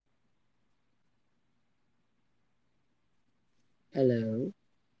Hello.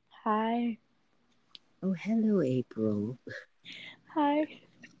 Hi. Oh, hello, April. Hi.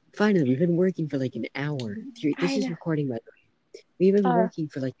 Finally, we've been working for like an hour. This I is know. recording, by the way. We've been Uh, working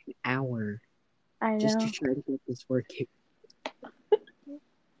for like an hour I just to know. try to get this working.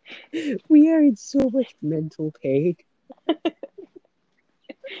 We are in so much mental pain.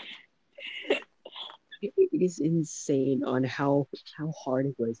 It is insane on how hard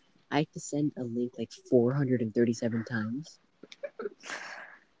it was. I had to send a link like 437 times.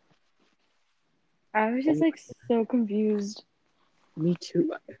 I was just Oh, like so confused. me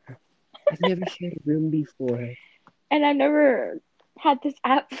too. I've never shared a room before. And I've never had this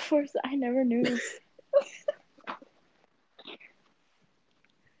app before, so I never knew.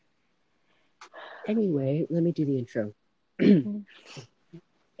 Anyway, let me do the intro. Okay.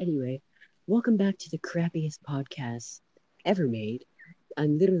 Anyway, welcome back to the crappiest podcast ever made.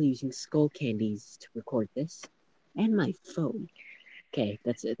 I'm literally using skull candies to record this and my phone. Okay,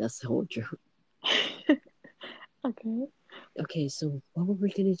 that's it. That's the whole joke. Okay. Okay, so what were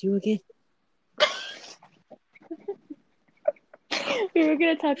we gonna do again? We were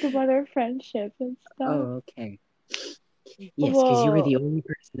gonna talk about our friendship and stuff. Oh, okay. Yes, because you were the Well, only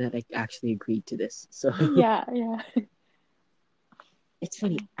person that actually agreed to this. So yeah, yeah. it's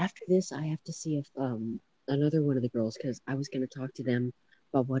funny. After this, I have to see if another one of the girls, because I was gonna talk to them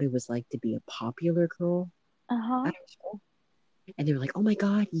about what it was like to be a popular girl Uh-huh. at our school, and they were like, "Oh my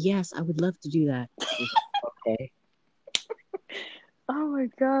God, yes, I would love to do that." I was like, okay. Oh my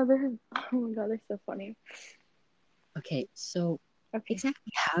god, they're so funny. Okay, so Okay.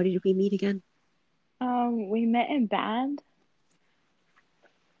 exactly how did we meet again? We met in band.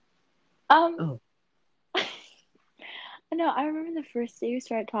 Um, Oh, no, I remember the first day we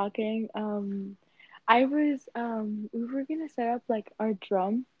started talking. I was we were gonna set up like our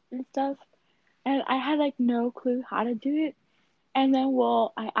drum and stuff, and I had like no clue how to do it. And then,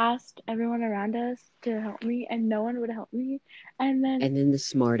 well, I asked everyone around us to help me, and no one would help me. And then, and then the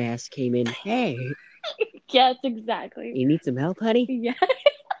smart ass came in. Hey, yes, exactly. you need some help, honey? Yeah.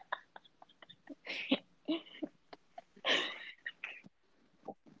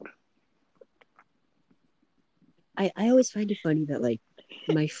 I always find it funny that like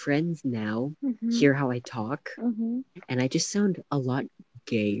my friends now Mhm. hear how I talk, Mhm. and I just sound a lot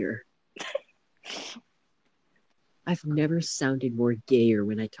gayer. I've never sounded more gayer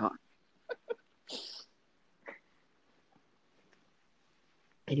when I talk.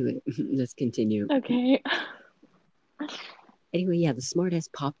 Anyway, let's continue. Okay. Anyway, yeah, the smart ass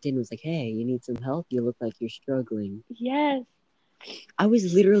popped in and was like, "Hey, you need some help? You look like you're struggling." Yes, I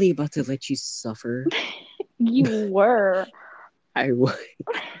was literally about to let you suffer. you were. I wa-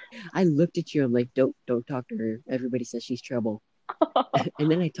 I looked at you. I'm like, don't talk to her. Everybody says she's trouble.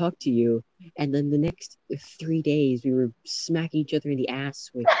 And then I talked to you, and then the next 3 days we were smacking each other in the ass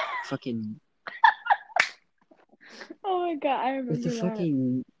fucking Oh my god, I with the remember that.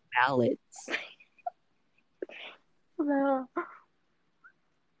 fucking ballots. No.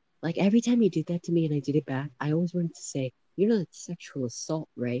 Like every time you did that to me and I did it back, I always wanted to say, "You're not sexual assault,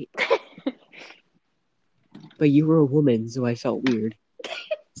 right?" But you were a woman, so I felt weird.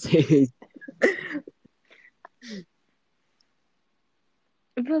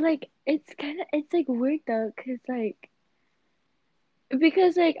 But like, it's like weird though,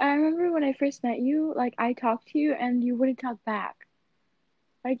 because like I remember when I first met you, like I talked to you and you wouldn't talk back.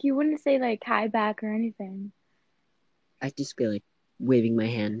 Like you wouldn't say like hi back or anything. I just feel like waving my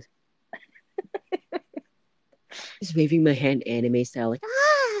hand, just waving my hand anime style, like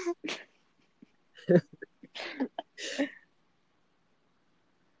ah.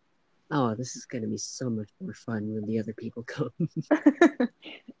 Oh, this is gonna be so much more fun when the other people come.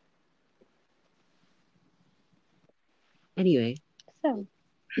 Anyway, So,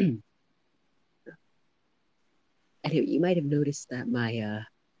 anyway, you might have noticed that my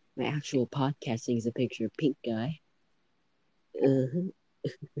actual podcasting is a picture of pink guy. Uh-huh.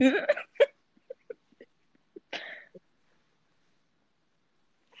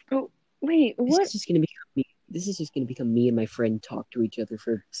 oh, wait, This what? is just gonna become me. This is just gonna become me and my friend talk to each other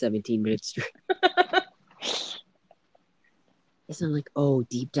for 17 minutes straight. It's not like, oh,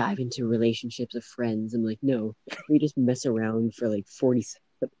 deep dive into relationships of friends. I'm like, no, we just mess around for like 40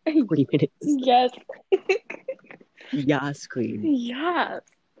 minutes. Yes. Yas, queen. Yes.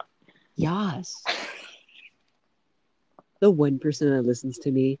 Yas. The one person that listens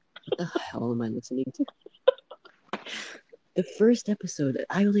to me. What the hell am I listening to? The first episode,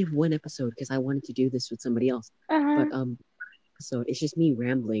 I only have one episode because I wanted to do this with somebody else. But Uh-huh. so it's just me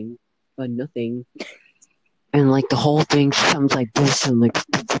rambling, but nothing. And like the whole thing sounds like this, and like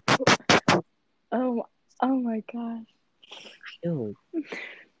Oh, oh my gosh. know.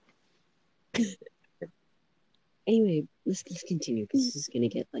 Anyway, let's continue because this is gonna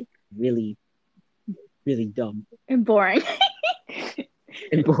get like really, really dumb And boring.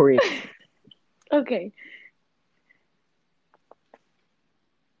 and boring. Okay.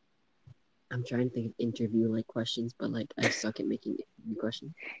 I'm trying to think of interview like questions, but like I suck at making interview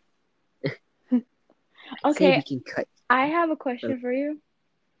questions. I'd say Okay, we can cut. I have a question for you.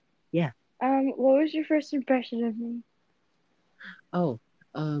 Yeah. What was your first impression of me? Oh,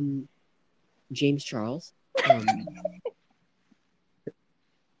 James Charles.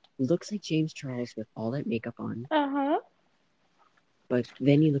 Looks like James Charles with all that makeup on. Uh-huh. But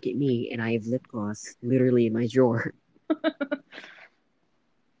then you look at me and I have lip gloss literally in my drawer.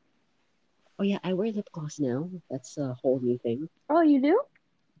 Oh yeah, I wear lip gloss now. That's a whole new thing. Oh, you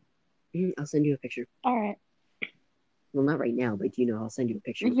do? I'll send you a picture. All right. Well, not right now, but I'll send you a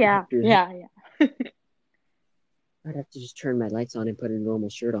picture Yeah, after that. yeah, yeah. I'd have to just turn my lights on and put a normal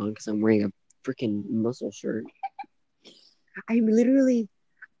shirt on because I'm wearing a freaking muscle shirt. I'm literally,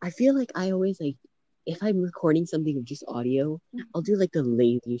 I feel like I always like, if I'm recording something of just audio, I'll do like the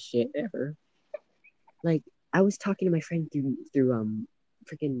laziest shit ever. Like, I was talking to my friend through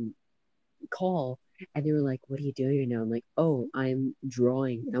freaking call, and they were like, "What are you doing right now?" I'm like, "Oh, I'm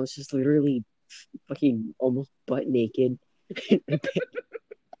drawing." And I was just literally fucking almost butt naked in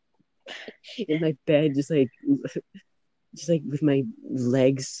my bed, just like with my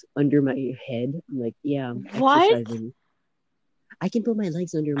legs under my head. I'm like, "Yeah, I'm What? exercising. I can put my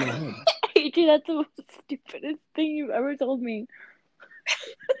legs under my head." AJ, that's the most stupidest thing you've ever told me.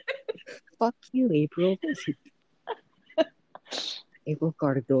 Fuck you, April. April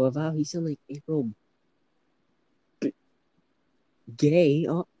Cordova. You sound like April gay.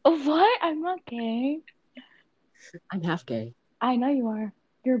 Oh, What? I'm not gay. I'm half gay. I know you are.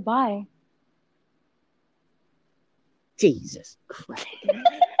 You're bi. Jesus Christ.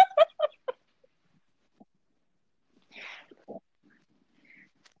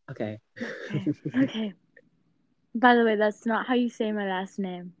 Okay. Okay. By the way, that's not how you say my last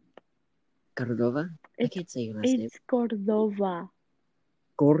name. Cordova? I It's can't say your last name. it's Cordova.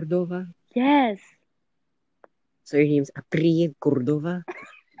 Cordova? Yes. So your name's April Cordova?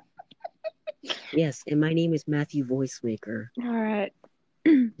 Yes, and my name is Matthew Voicemaker. All right.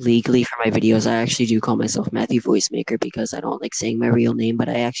 Legally, for my videos, I actually do call myself Matthew Voicemaker because I don't like saying my real name, but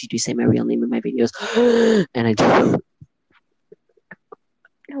I actually do say my real name in my videos. And I do.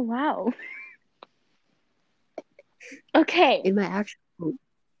 Oh wow. Okay. In my actual.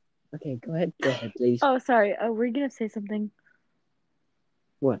 Okay, go ahead, please. Oh, sorry. We're gonna say something.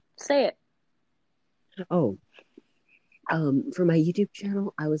 What? Say it. Oh, for my YouTube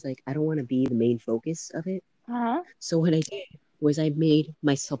channel, I was like, I don't want to be the main focus of it. Uh-huh. So what I did was I made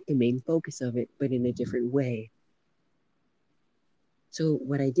myself the main focus of it, but in a different way. So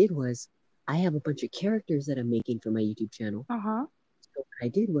what I did was I have a bunch of characters that I'm making for my YouTube channel. Uh-huh. So what I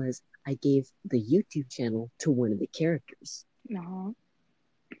did was I gave the YouTube channel to one of the characters. Uh-huh.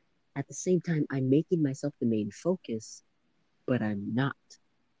 At the same time, I'm making myself the main focus, but I'm not.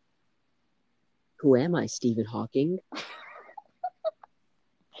 Who am I, Stephen Hawking?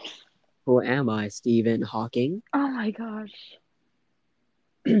 Who am I, Stephen Hawking? Oh my gosh.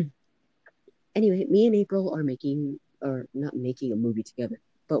 Anyway, me and April are not making a movie together,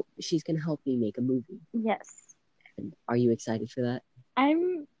 but she's gonna help me make a movie. Yes. And are you excited for that?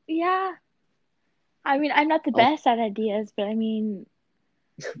 Yeah. I mean, I'm not the best at ideas, but I mean,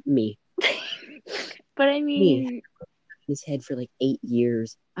 Me. but I Me. mean, His head for like 8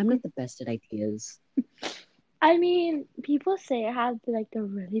 years. I'm not the best at ideas. I mean, people say I have like the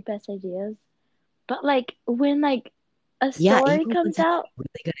really best ideas, but like when like a story April comes once had out, a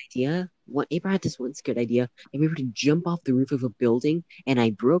really good idea. April had this once good idea, and we were to jump off the roof of a building, and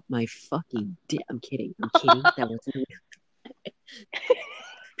I broke my fucking dick. I'm kidding. That wasn't real.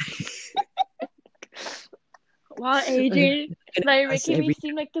 wow, AJ, now you're making me Every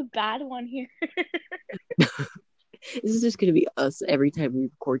seem like the bad one here. This is just gonna be us every time we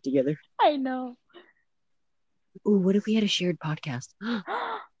record together. I know. Ooh, what if we had a shared podcast?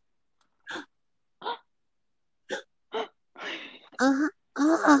 Uh-huh.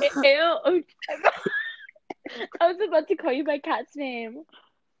 Ew. I was about to call you my cat's name.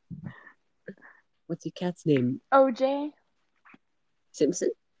 What's your cat's name? OJ.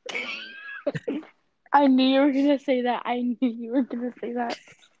 Simpson? I knew you were gonna say that. I knew you were gonna say that.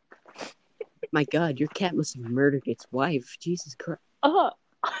 My God, your cat must have murdered its wife. Jesus Christ. Oh.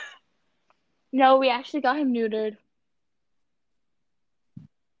 No, we actually got him neutered.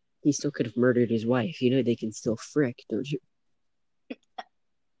 He still could have murdered his wife. You know they can still frick, don't you?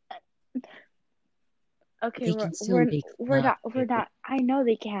 Okay, They can still make we're love, not we're April. not. I know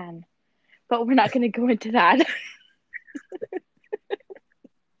they can, but we're not gonna go into that.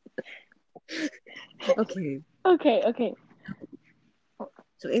 Okay, Okay.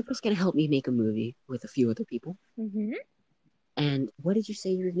 so April's gonna help me make a movie with a few other people. Mhm. And what did you say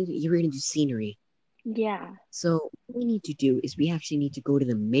you were gonna do? You were gonna do scenery. Yeah. So what we need to do is we actually need to go to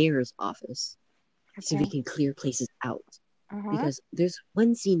the mayor's office so we Okay. can clear places out. Uh-huh. Because there's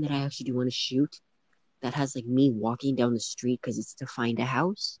one scene that I actually do want to shoot that has like me walking down the street because it's to find a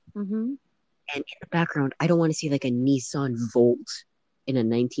house. Mhm. And in the background, I don't want to see like a Nissan Volt in a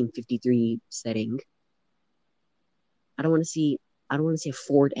 1953 setting. I don't want to see I don't want to see a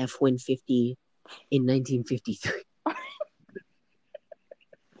Ford F-150 in 1953.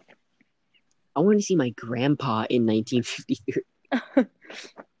 I want to see my grandpa in 1953. I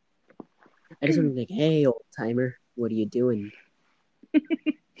just want to be like, hey, old timer, what are you doing?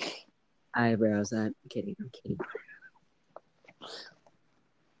 Eyebrows. I'm kidding. I'm kidding.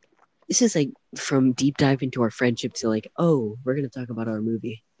 This is like from deep dive into our friendship to like, oh, we're gonna talk about our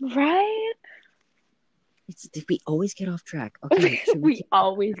movie. Right? It's we always get off track. Okay, should we We get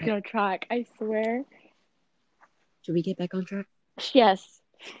always back? go track. I swear. Should we get back on track? Yes.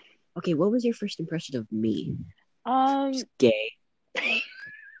 Okay, what was your first impression of me? Um. Just gay.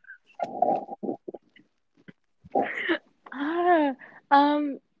 Ah.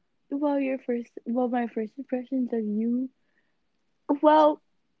 Um. My first impressions of you. Well,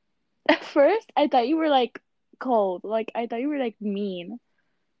 at first I thought you were like cold. Like I thought you were like mean.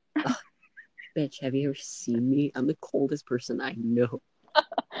 Ugh, bitch, have you ever seen me? I'm the coldest person I know.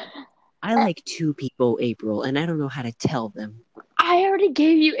 I like two people, April, and I don't know how to tell them. I already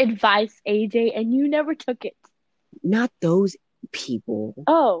gave you advice, AJ, and you never took it. Not those people.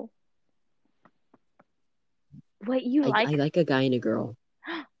 Oh, what you I like? like a guy and a girl.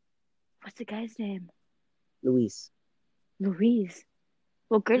 What's the guy's name? Luis. Louise.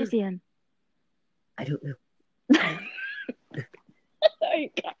 What grade is he in? I don't know.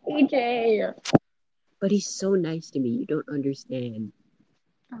 AJ. But he's so nice to me. You don't understand.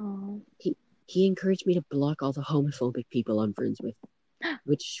 Oh. He encouraged me to block all the homophobic people I'm friends with.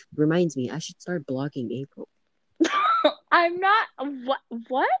 Which reminds me, I should start blocking April. I'm not. What?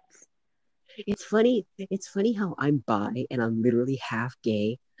 What? It's funny how I'm bi and I'm literally half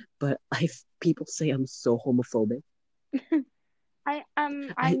gay, but people say I'm so homophobic. I I'm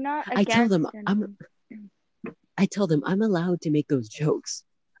not I tell against them him. I'm allowed to make those jokes.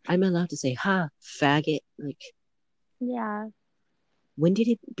 I'm allowed to say, "Ha, faggot." Like, Yeah. when did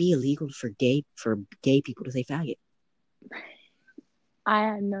it be illegal for gay people to say faggot? I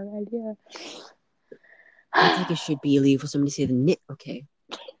had no idea. It's like it should be illegal for somebody to say the nit. Okay,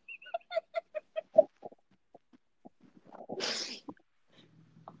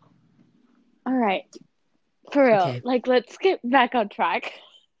 All right. For real. okay. Like, let's get back on track.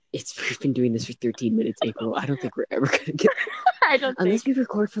 We've been doing this for 13 minutes, April. I don't think we're ever gonna get I don't unless think. we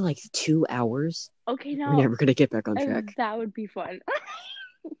record for like 2 hours. Okay, We're now never gonna get back on track. that would be fun.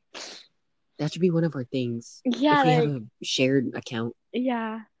 That should be one of our things. Yeah, If we have like, a shared account,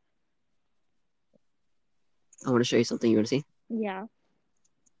 yeah, I want to show you something. You want to see? yeah.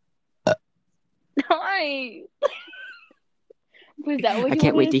 Hi. Was that what I you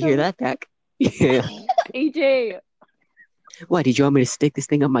can't wait wanted to to hear tell that back. Yeah. me? AJ. Why did you want me to stick this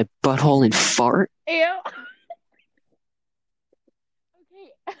thing up my butthole and fart? Ew.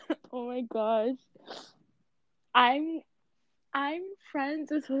 Okay. Oh my gosh. I'm I'm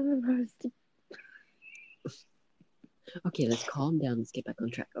friends with one of the most. Okay, let's calm down. Let's get back on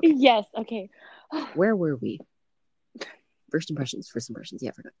track. Okay, Yes. Okay. where were we? First impressions. First impressions. Yeah,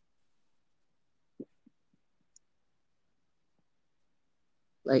 I forgot.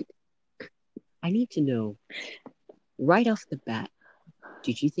 Like, I need to know right off the bat.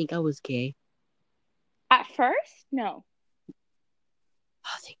 Did you think I was gay? At first, no.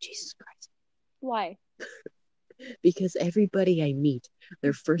 Oh, thank Jesus Christ. Why? Because everybody I meet,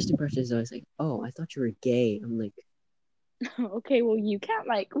 their first impression is always like, "Oh, I thought you were gay." I'm like, Okay. Well, you can't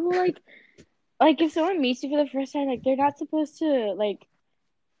like if someone meets you for the first time, like they're not supposed to like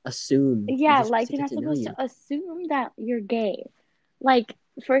assume. You're yeah, just supposed like to they're get not to know supposed you. to assume that you're gay. Like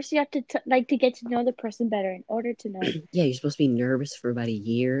first you have to like to get to know the person better in order to know. Yeah, you're supposed to be nervous for about a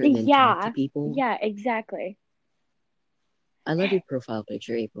year and then talk to Yeah. people. Yeah, exactly. I love your profile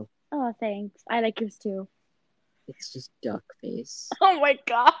picture, April. Oh, thanks. I like yours too. It's just duck face. Oh my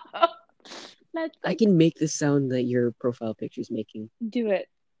god. That's I like can make the sound that your profile picture's making. do it.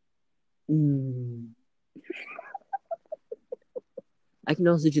 Mm. I can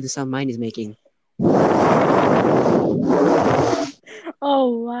also do the sound mine is making.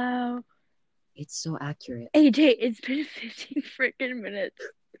 Oh wow. It's so accurate. AJ, it's been 15 freaking minutes.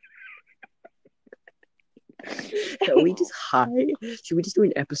 Are we just high? Should we just do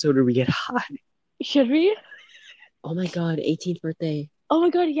an episode where we get high? Should we? Oh my God, 18th birthday. Oh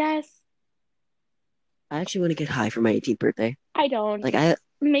my god, yes. I actually want to get high for my 18th birthday. I don't. Like I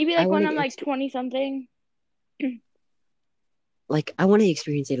Maybe I like want when I'm to like 20 something. I want to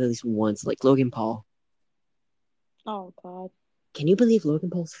experience it at least once, like Logan Paul. Oh god. Can you believe Logan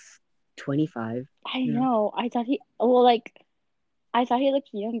Paul's 25? I Yeah. know. I thought he looked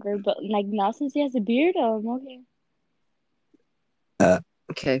younger, but like now since he has a beard, okay.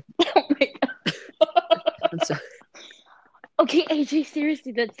 Okay. Oh my god. I'm sorry. Okay, AJ,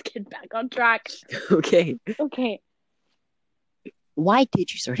 seriously, let's get back on track. Okay. Okay. Why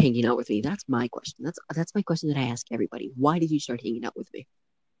did you start hanging out with me? That's my question. That's my question that I ask everybody. Why did you start hanging out with me?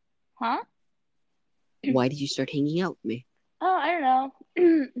 Huh? Why did you start hanging out with me? Oh, I don't know.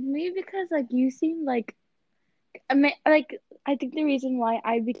 Maybe because like you seem like I think the reason why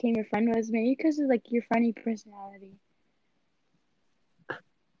I became your friend was maybe because of like your funny personality.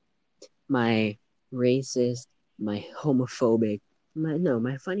 My racist, my homophobic, my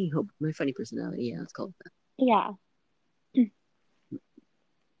funny personality. Yeah, let's call it that. Yeah.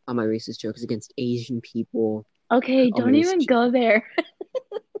 All my racist jokes against Asian people. Okay, All my don't even go there.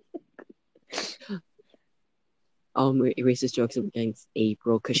 racist jokes against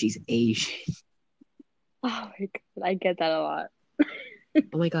April because she's Asian. Oh my god, I get that a lot.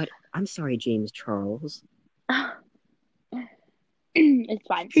 Oh my God, I'm sorry, James Charles. It's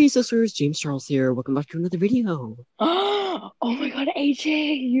fine. Hey sisters, James Charles here. Welcome back to another video. Oh my god,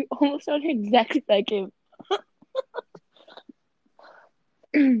 AJ, you almost sound exactly like him.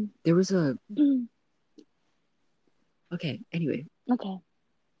 There was a okay. Anyway, Okay.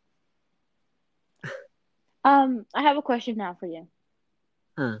 I have a question now for you.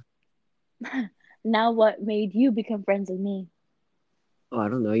 huh? Now, what made you become friends with me? Oh, I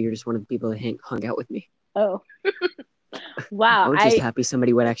don't know. You're just one of the people that hung out with me. Oh, wow. I was just happy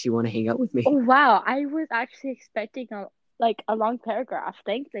somebody would actually want to hang out with me. Wow. I was actually expecting a long paragraph.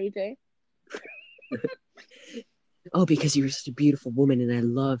 Thanks, AJ. Oh, because you're such a beautiful woman, and I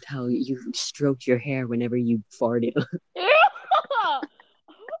loved how you stroked your hair whenever you farted.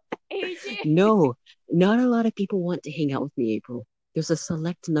 AJ. No, not a lot of people want to hang out with me, April. There's a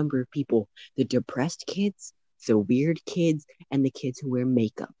select number of people, the depressed kids, the weird kids, and the kids who wear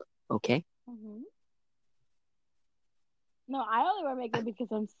makeup. Okay? Mhm. No, I only wear makeup because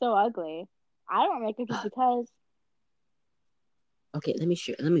I'm so ugly. I don't wear makeup just because. Okay, let me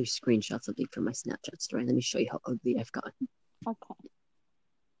screenshot something from my Snapchat story. Let me show you how ugly I've gotten. Okay.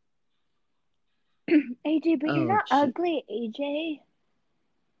 AJ, but you're Oh, not gee. ugly, AJ.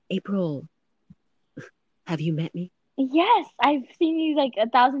 April, have you met me? Yes, I've seen you like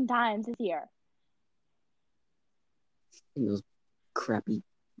 1,000 times this year. In those crappy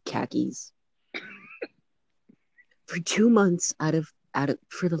khakis. For 2 months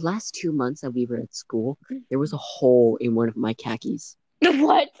for the last 2 months that we were at school, there was a hole in one of my khakis.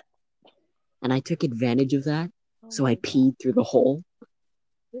 What? And I took advantage of that, Oh so I my peed through the hole.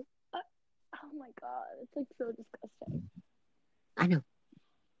 god. Oh my god. It's like so disgusting. I know.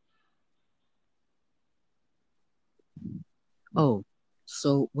 Oh,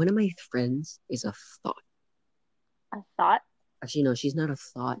 so one of my friends is a thought. A thought? Actually, no, she's not a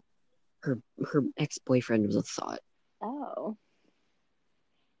thought. Her ex-boyfriend was a thought. Oh.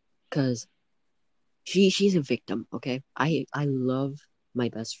 Because she's a victim, okay? I love my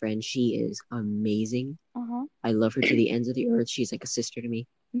best friend. She is amazing. Uh-huh. I love her to the ends of the earth. She's like a sister to me.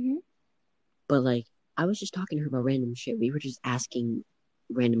 Mm-hmm. But like I was just talking to her about random shit. We were just asking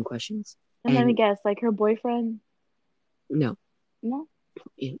random questions. And let me And guess, like her boyfriend? no, No?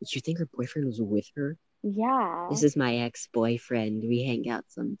 you think her boyfriend was with her? Yeah. This is my ex-boyfriend. We hang out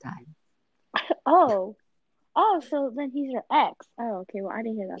sometimes. Oh. Oh, so then he's her ex. Oh, okay. Well, I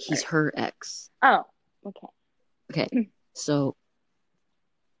didn't hear that He's part. her ex. Oh, okay. Okay. So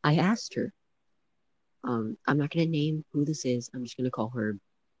I asked her, I'm not gonna name who this is. I'm just gonna call her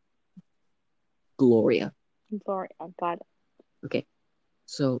Gloria. Sorry, I got it. Okay.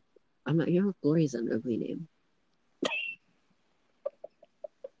 So I'm not, Gloria's an ugly name.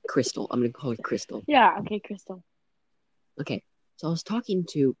 Crystal. I'm gonna call her Crystal. Yeah, okay, Crystal. Okay. So I was talking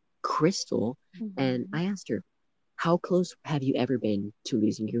to Crystal and Mm-hmm. I asked her, how close have you ever been to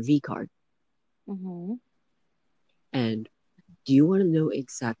losing your V card? Mm-hmm. And do you want to know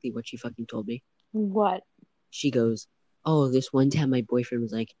exactly what she fucking told me? What? She goes, oh, this one time my boyfriend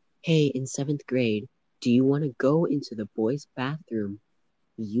was like, hey, in 7th grade, do you want to go into the boys' bathroom?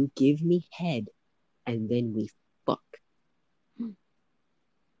 You give me head and then we fuck.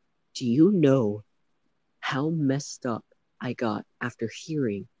 Do you know how messed up I got after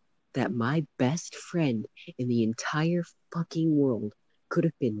hearing that my best friend in the entire fucking world could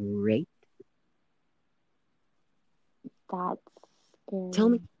have been raped? That's Tell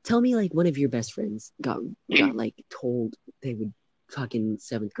me, scary. tell me, like one of your best friends got like told they would fuck in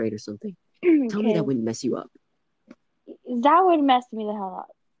seventh grade or something. Tell me that Okay, wouldn't mess you up. that would mess me the hell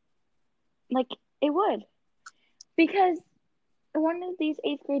up. Like it would, because one of these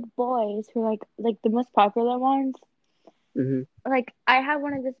eighth grade boys who like the most popular ones. Hmm. Like I have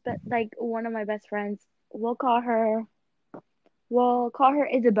like one of my best friends. We'll call her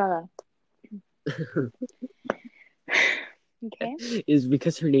Isabella. Okay. Is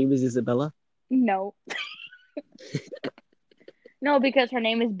because her name is Isabella? No, no, because her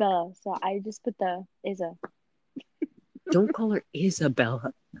name is Bella, so I just put the Isa. Don't call her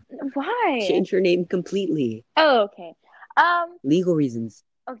Isabella. Why? Change her name completely. Oh, okay. Legal reasons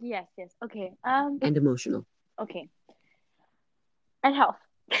Okay. Yes. Yes. Okay. and emotional. Okay. And health.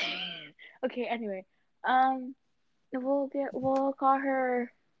 Okay. Anyway. Um. We'll call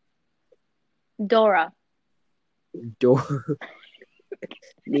her Dora. Door.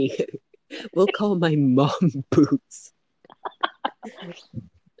 We'll call my mom Boots.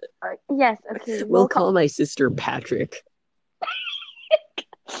 Yes. Okay. We'll call my sister Patrick.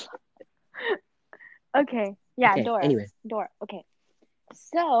 Okay. Yeah. Okay, Dora. anyway. Dora. Okay.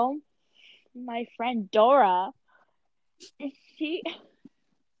 So my friend Dora, she.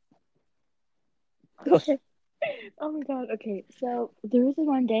 Okay. Oh my God. Okay. So there was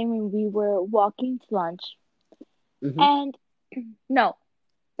one day when we were walking to lunch, Hmm. and no,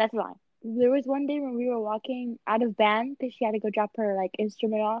 that's a lie. There was one day when we were walking out of band because she had to go drop her like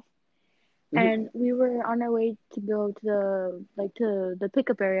instrument off, Hmm. and we were on our way to go to the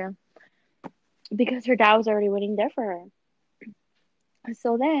pickup area because her dad was already waiting there for her.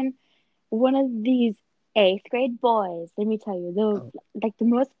 So then one of these eighth grade boys, let me tell you, Oh, the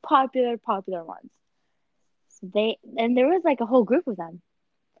most popular ones. And there was like a whole group of them.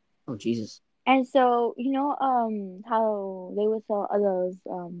 oh, Jesus. And so, how they would sell those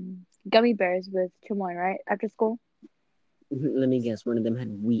gummy bears with chamoy, right? After school. Let me guess. One of them had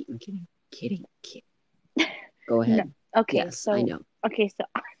wheat. I'm kidding. Kidding. Go No. ahead. Okay, Yes, I so know. okay, so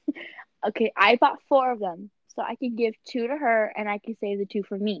okay, I bought four of them. So I can give two to her and I can save the two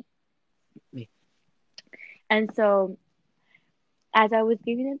for me. Me. And so as I was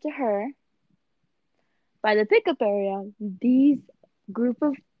giving them to her, by the pickup area, these group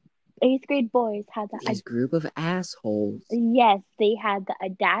of eighth grade boys had These group of assholes. yes, they had the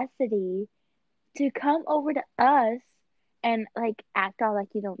audacity to come over to us and like act all like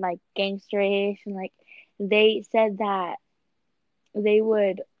like gangsterish, and like they said that they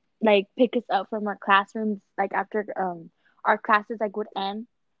would like pick us up from our classrooms like after our classes like would end,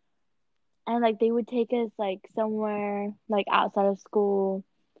 and like they would take us like somewhere like outside of school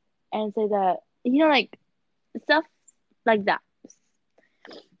and say that like stuff like that,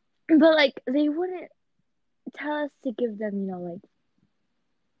 but like they wouldn't tell us to give them like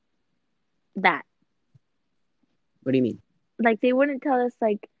that, What do you mean? like they wouldn't tell us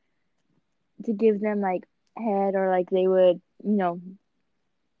like to give them like head, or like they would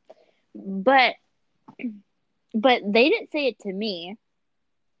but they didn't say it to me.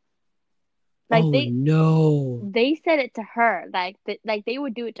 Like Oh no. they said it to her. Like they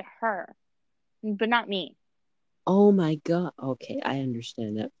would do it to her, but not me. Oh my God. Okay, I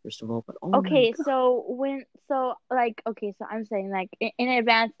understand that first of all, but oh my Okay, God. okay, so I'm saying like in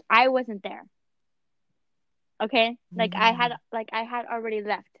advance, I wasn't there. Okay, I had already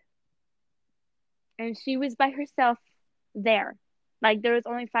left, and she was by herself there. Like there was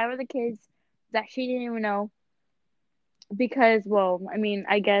only five other kids that she didn't even know because, well, I mean,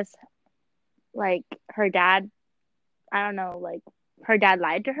 I guess like her dad, I don't know, like her dad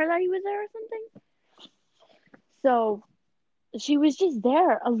lied to her that he was there or something. So she was just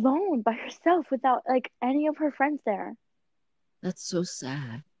there alone by herself without like any of her friends there. That's so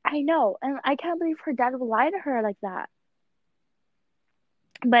sad. I know, and I can't believe her dad would lie to her like that.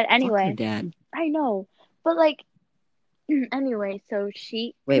 But Fuck her anyway, dad. I know. But like anyway, so Wait, cause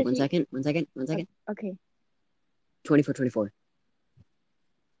she, one second. okay, 24, 24.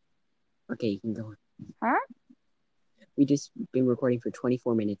 Okay, you can go on. huh? We just been recording for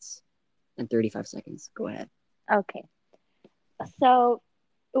 24 minutes and 35 seconds. Go ahead. Okay. So,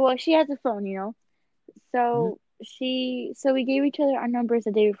 well, she has a phone, Hmm. So so we gave each other our numbers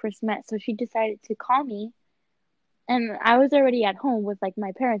the day we first met. So she decided to call me, and I was already at home with like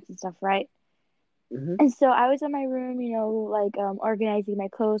my parents and stuff, right? Hmm. And so I was in my room, like organizing my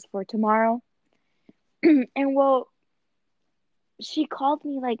clothes for tomorrow. And well, she called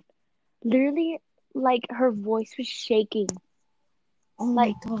me like Literally, like her voice was shaking, Oh my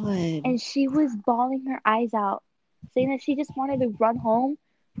like, God. and she was bawling her eyes out, saying that she just wanted to run home,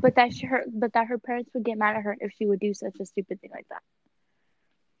 but that her parents would get mad at her if she would do such a stupid thing like that.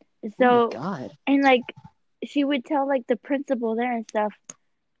 Oh my So, God. and like, she would tell like the principal there and stuff,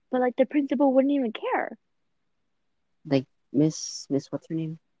 but like the principal wouldn't even care. Like Miss, what's her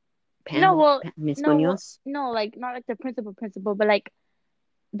name? No, well, Miss no, Munoz? no, like not like the principal, but like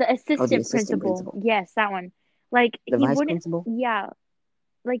the Oh, the assistant assistant principal. principal. Yes, that one. Like The he vice wouldn't, principal? yeah,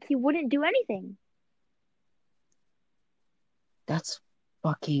 like he wouldn't do anything. That's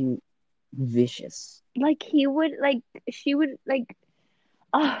fucking vicious. Like he would, like she would,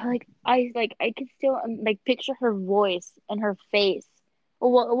 I could still like picture her voice and her face.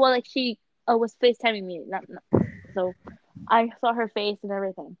 Like she was FaceTiming me, so I saw her face and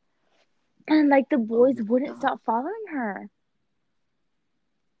everything. And like the Oh boys my wouldn't God. stop following her.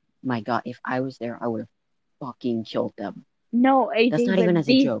 My God, if I was there, I would have fucking killed them. No, That's AJ, not even but as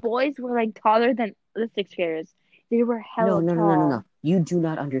a these joke. boys were like taller than the sixth graders. They were No, hella no, no, no, no, no. tall. You do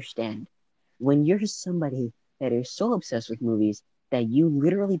not understand. When you're somebody that is so obsessed with movies that you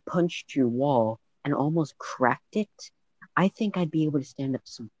literally punched your wall and almost cracked it, I think I'd be able to stand up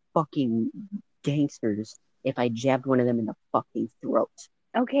to some fucking gangsters if I jabbed one of them in the fucking throat.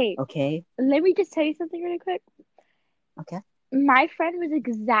 Okay, Okay? let me just tell you something really quick. Okay? My friend was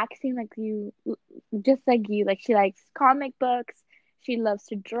exact same like you, just like you. Like she likes comic books. She loves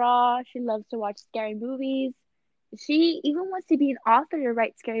to draw. She loves to watch scary movies. She even wants to be an author to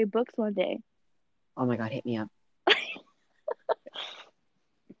write scary books one day. Oh my God, hit me up.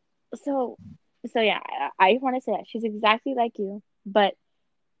 So, so yeah, I want to say that she's exactly like you, but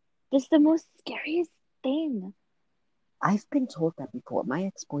this is the most scariest thing. I've been told that before. My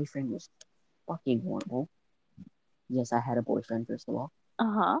ex-boyfriend was fucking horrible. Yes, I had a boyfriend, first of all.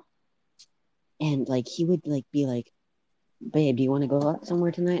 Uh-huh. And like he would like be like, babe, do you want to go out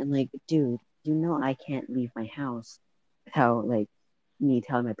somewhere tonight? I'm like, dude, you know I can't leave my house without like me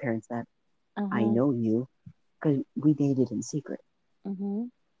telling my parents that I Uh-huh. know you because we dated in secret. Mm-hmm.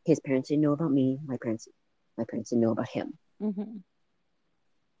 His parents didn't know about me. My parents didn't know about him. Mm-hmm.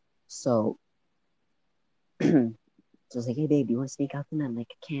 So, so I was like, hey, babe, do you want to sneak out tonight? I'm like,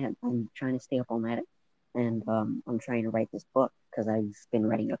 I can't. I'm trying to stay up all night, and I'm trying to write this book because I've been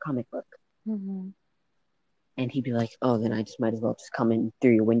writing a comic book. Mm-hmm. And he'd be like, oh, then I just might as well just come in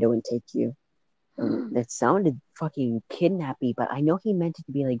through your window and take you. That sounded fucking kidnappy, but I know he meant it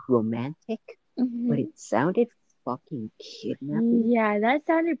to be like romantic, but Mm-hmm. it sounded fucking kidnappy. Yeah, that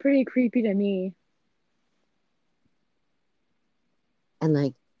sounded pretty creepy to me. And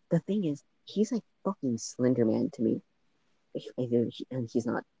like the thing is, he's like fucking Slender Man to me. And he's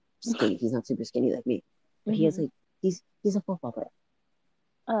not skinny. He's not super skinny like me, but he has Mm-hmm. like he's a football player.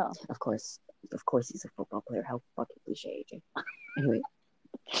 Oh. Of course, he's a football player. How fucking cliche, AJ. Anyway,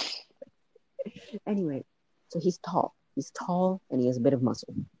 anyway, so he's tall. He's tall and he has a bit of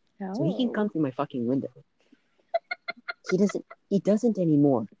muscle, so he can Oh. come through my fucking window. He doesn't. He doesn't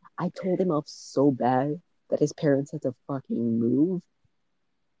anymore. I told him off so bad that his parents had to fucking move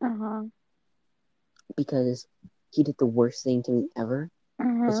Uh-huh. because he did the worst thing to me ever. Like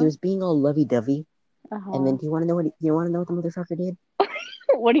he Uh-huh. was being all lovey-dovey, and then Uh-huh. do you want to know what? Do you want to know what the motherfucker did?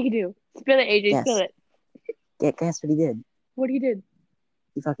 What do you do? Spill it, AJ, spill Guess. it. Guess what he did? What do you did?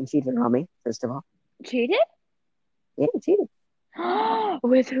 He fucking cheated on me. First of all, Cheated? yeah, he cheated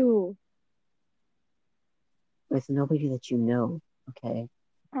With who? with nobody that you know. Okay.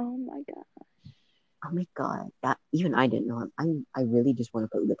 Oh my god. Oh my god. That even I didn't know him. I really just want to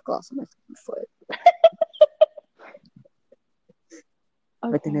put lip gloss on my fucking foot,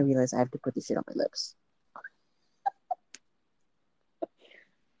 but then I Okay. realized I have to put the shit on my lips.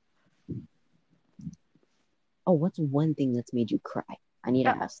 Oh, what's one thing that's made you cry? I need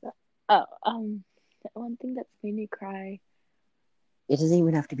to Uh, ask that. the one thing that's made me cry. It doesn't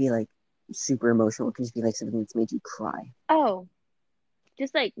even have to be like super emotional. It can just be like something that's made you cry. Oh,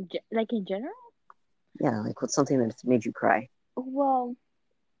 just like in general? Yeah, like what's something that's made you cry? Well,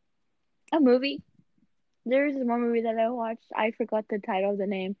 a movie. There's one movie that I watched. I forgot the title of the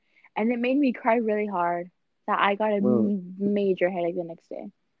name, and it made me cry really hard. That I got a Well, major headache the next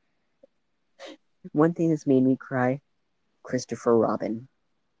day. one thing that's made me cry, Christopher Robin.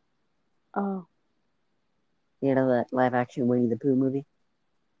 Oh, You know that live action Winnie the Pooh movie?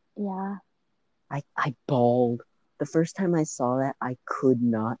 yeah. I bawled. The first time I saw that, I could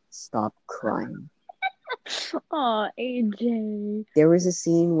not stop crying. Oh, AJ. There was a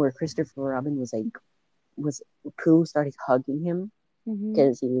scene where Christopher Robin was Pooh started hugging him Mhm.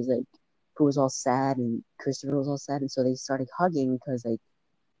 because he was like Pooh was all sad and Christopher was all sad, and so they started hugging because like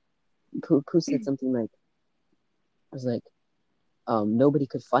Who said something like, I was like, nobody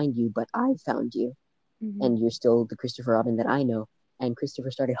could find you, but I found you, Mm-hmm. and you're still the Christopher Robin that I know. And Christopher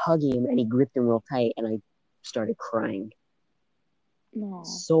started hugging him, and he gripped him real tight, and I started crying No.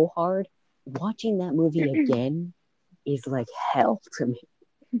 so hard. Watching that movie again is like hell to me.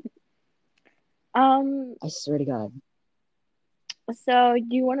 Um. I swear to God. So,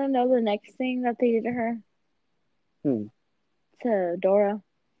 do you want to know the next thing that they did to her? Hmm. To Dora.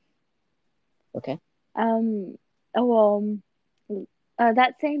 Okay. Um. Oh well.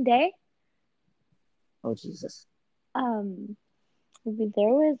 That same day. Oh Jesus. Um. There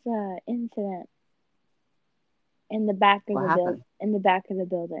was a incident in the back of What the happened?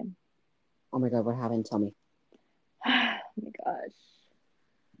 building. Oh my God. What happened? Tell me. Oh my gosh.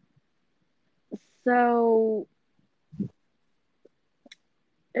 So,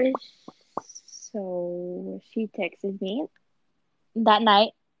 so she texted me that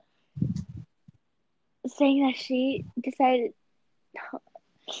night saying that she decided.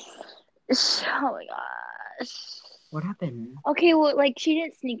 Oh my gosh. What happened? Okay, well, like she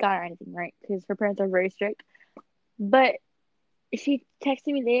didn't sneak out or anything, right? Because her parents are very strict. But she texted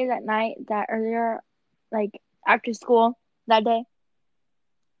me later that night that earlier, like after school that day,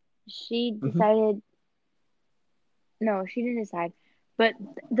 she Mm-hmm. decided. No, she didn't decide. But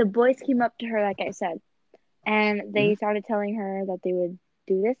the boys came up to her, like I said, and Mm-hmm. they started telling her that they would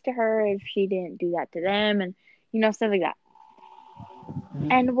do this to her if she didn't do that to them, and stuff like that.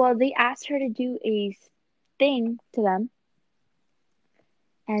 Mm-hmm. And well, they asked her to do a thing to them,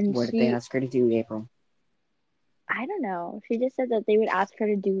 and What did they ask her to do, April? I don't know. She just said that they would ask her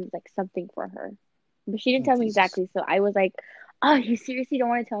to do like something for her, but she didn't Oh tell me Jesus. exactly. So I was like, "Oh, you seriously don't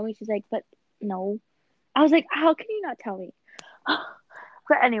want to tell me?" She's like, "But no." I was like, "How can you not tell me?"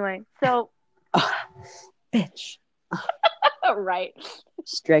 But anyway, so Oh, bitch. right,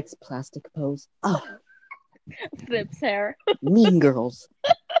 Strikes plastic pose. Oh, flips hair. mean girls.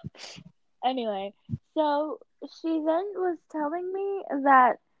 Anyway, so she then was telling me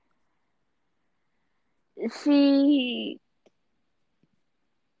that she,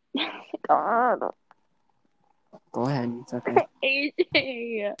 God, Go ahead. It's okay.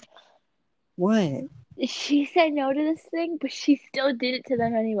 AJ, What? she said no to this thing, but she still did it to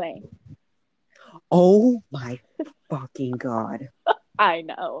them anyway. Oh my fucking God. I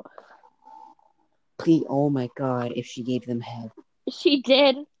know. Please, oh my God, if she gave them head. She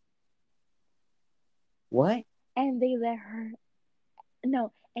did, What? and they let her.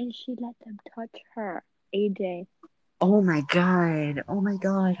 No, and she let them touch her, AJ. Oh my God. Oh my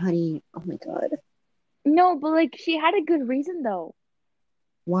God, honey. Oh my God. No, but like she had a good reason though,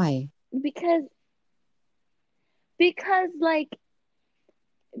 Why? because because like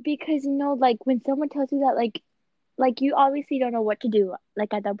because like when someone tells you that like you obviously don't know what to do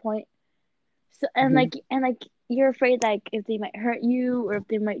like at that point. So Mm-hmm. and like you're afraid like if they might hurt you or if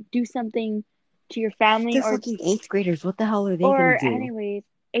they might do something to your family They're fucking eighth graders. What the hell are they gonna or do? anyways,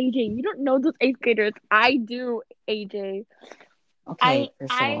 AJ, you don't know those eighth graders. I do, AJ. Okay,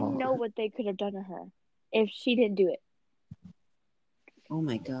 first of I all, know what they could have done to her if she didn't do it. oh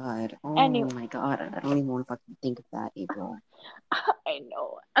my God. Oh Anyway, my God. I don't even want to fucking think of that, April. I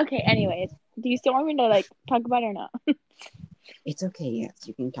know. Okay, anyways, do you still want me to like talk about it or not? It's okay, yes,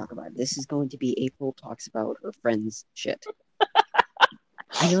 you can talk about it. This is going to be April talks about her friends' shit.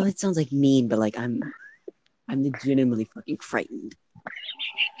 I know that sounds like mean, but like I'm legitimately fucking frightened.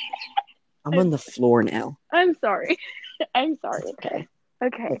 I'm on I'm the floor now. I'm sorry. I'm sorry. It's okay.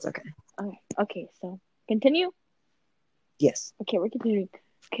 Okay. It's okay. Okay. Okay. So continue. Yes. Okay, we're continuing.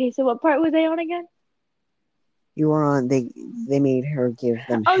 Okay, so what part was I on again? You were on they made her give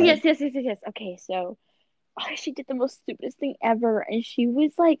them Oh yes, head. yes, yes, yes, yes. Okay, so she did the most stupidest thing ever, and she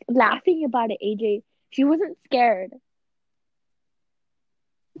was like laughing about it. AJ, she wasn't scared.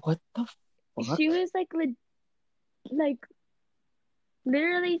 What the She fuck? was like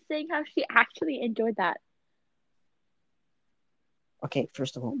literally saying how she actually enjoyed that. Okay,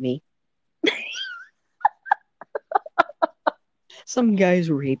 first of all, me. Some guys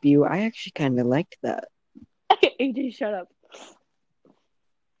rape you. I actually kinda liked that. AJ, shut up.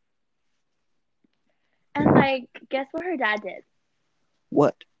 And like, guess what her dad did?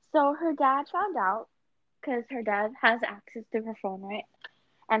 What? So her dad found out because her dad has access to her phone, right?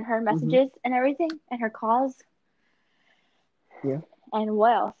 And her Mm-hmm. messages and everything, and her calls. Yeah. And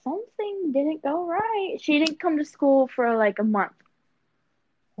well, something didn't go right. She didn't come to school for like a month.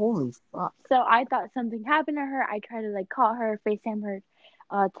 Holy fuck. So I thought something happened to her. I tried to like call her, FaceTime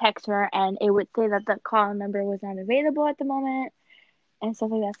her, text her, and it would say that the call number was not available at the moment and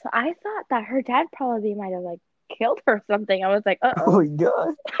stuff like that. So I thought that her dad probably might have like killed her or something. I was like, uh Oh oh. my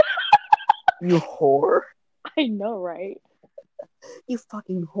god. You whore. I know, right? You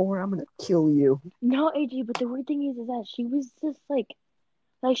fucking whore. I'm gonna kill you. No, AG, but the weird thing is that she was just like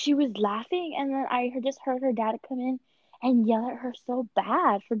she was laughing, and then just heard her dad come in and yell at her so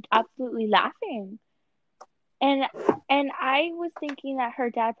bad for absolutely laughing. And I was thinking that her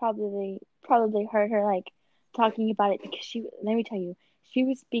dad probably heard her like talking about it because let me tell you, she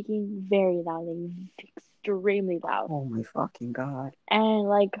was speaking very loudly, extremely loud. Oh my fucking god. And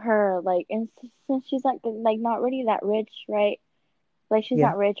like her like and since she's like not really that rich, right? Like she's Yeah.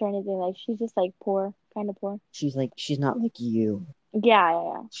 not rich or anything, like she's just like poor, kind of poor. She's not like you. Yeah,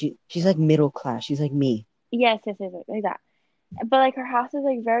 yeah, yeah. She's like middle class. She's like me. Yes, yes, yes, like that. But like her house is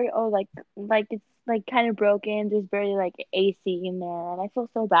like very old, like it's like kind of broken. There's barely like AC in there, and I feel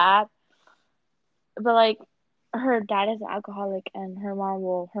so bad. But like her dad is an alcoholic, and her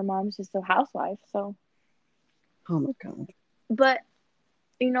mom's just a housewife. So, Oh my god. but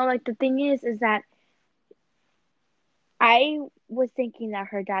like the thing is that I was thinking that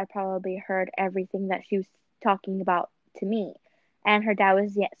her dad probably heard everything that she was talking about to me, and her dad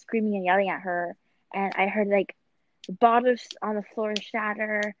was screaming and yelling at her, and I heard like bottles on the floor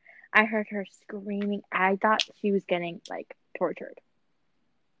shatter. I heard her screaming. I thought she was getting like tortured.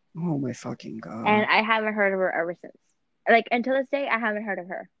 Oh my fucking And god. I haven't heard of her ever since. Like until this day, I haven't heard of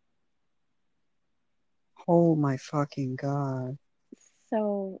her. Oh my fucking god.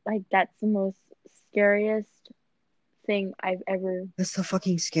 So like that's the most scariest thing I've ever. That's the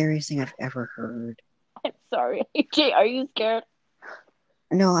fucking scariest thing I've ever heard. I'm sorry, Jay. Are you scared?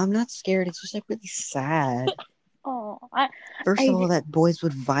 No, I'm not scared. It's just like really sad. Oh, First of all, I that boys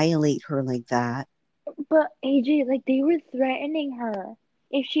would violate her like that. but AJ, like they were threatening her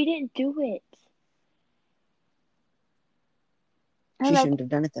if she didn't do it. And She like shouldn't have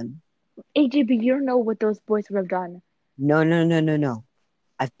done it then. AJ, but you don't know what those boys would have done. No, no, no, no, no.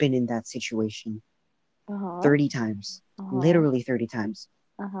 I've been in that situation Uh huh. 30 times. Uh huh. Literally 30 times.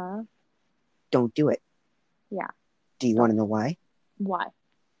 Uh huh. Don't do it. Yeah. Do you want Don't. to know why? Why?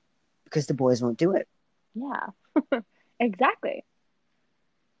 Because the boys won't do it. Yeah. Exactly.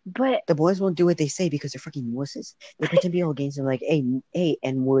 But The boys won't do what they say because they're fucking wusses. They pretend to be all games and like, hey,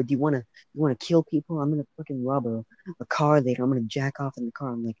 N word, you wanna kill people? I'm gonna fucking rob a car later. I'm gonna jack off in the car.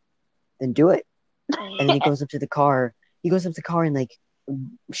 I'm like, then do it. And then he goes up to the car. He goes up to the car and like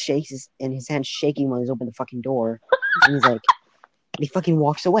shakes his hand's shaking while he's opening the fucking door. And he's like, and he fucking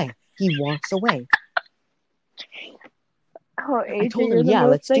walks away. He walks away. oh, I AJ, told him, you're the yeah,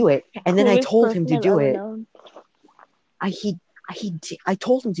 most let's like do it. And then I coolest told him person to I've do ever it. known. I he I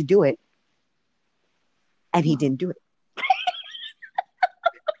told him to do it, and he didn't do it.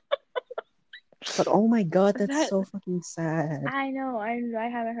 But oh my god, that's That so fucking sad. I know. I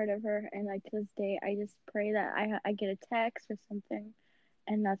haven't heard of her, and like to this day, I just pray that I get a text or something,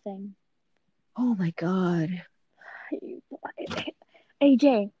 and nothing. Oh my god.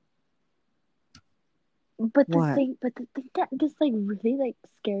 AJ, What? but the thing that just like really like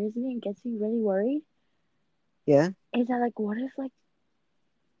scares me and gets me really worried Yeah? is that what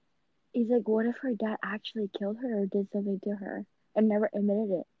if her dad actually killed her or did something to her and never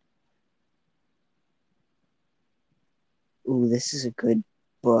admitted it? Ooh, this is a good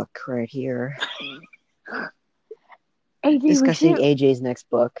book right here. AJ, Discussing AJ's next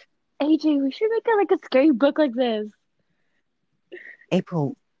book. We should make like a scary book like this.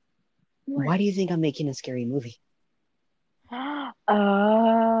 April, What? why do you think I'm making a scary movie?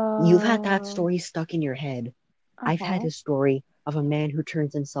 You've had that Oh. story stuck in your head. I've had Uh-huh. a story of a man who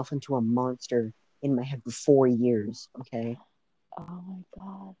turns himself into a monster in my head for 4 years, okay? Oh my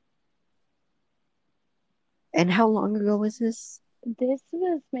God. And how long ago was this? This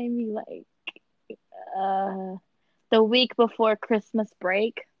was maybe like uh the week before Christmas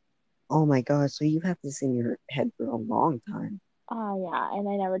break. Oh my god, so you have this in your head for a long time. Oh yeah, and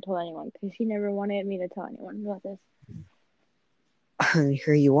I never told anyone because she never wanted me to tell anyone about this.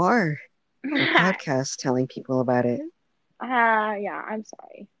 Here you are on a podcast telling people about it. Yeah, I'm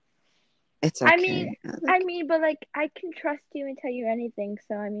sorry. It's I mean, okay. Like, but like I can trust you and tell you anything,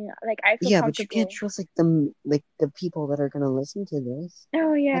 so I mean, like I feel yeah, but you can't comfortable. trust like the people that are gonna listen to this. Oh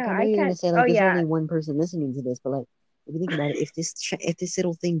Like, yeah, I know I you're gonna can't. say Oh like there's yeah, only one person listening to this, but like if you think about it, if this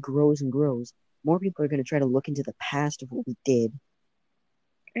little thing grows and grows, more people are gonna try to look into the past of what we did.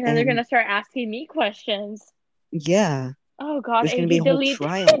 and then they're And gonna start asking me questions. yeah, Oh God, there's gonna be AJ, a whole delete,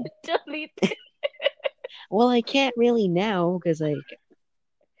 trial. delete. Well, I can't really now because like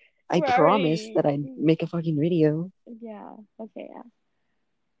I We're promised already. that I'd make a fucking video. Yeah. Okay. Yeah.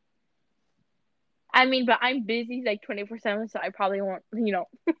 I mean, but I'm busy like 24/7, so I probably won't.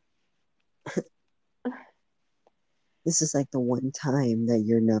 this is like the one time that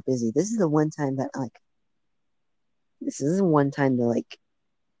you're not busy. This is the one time that like this is the one time that like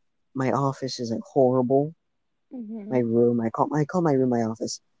my office is like horrible. My Mhm. room, I call my room my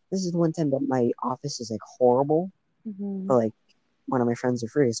office. This is the one time that my office is like horrible. But Mhm. like one of my friends are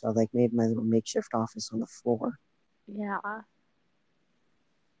free, so I like made my little makeshift office on the floor. Yeah.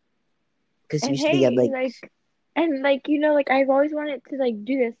 Because And usually I'd hey, like like, and like like I've always wanted to like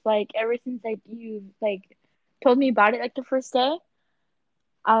do this like ever since like you like told me about it like the first day.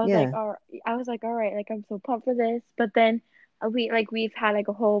 yeah. I was like, all right, like I'm so pumped for this. But then we've had like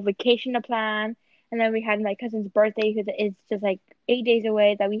a whole vacation to plan, and then we had my cousin's birthday who is just like 8 days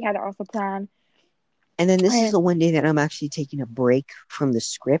away that we had to also plan. And then this is And the one day that I'm actually taking a break from the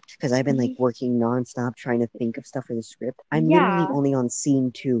script because I've been like working nonstop trying to think of stuff for the script. I'm literally yeah. only on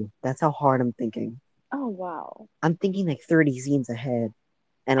scene 2. That's how hard I'm thinking. Oh wow. I'm thinking like 30 scenes ahead,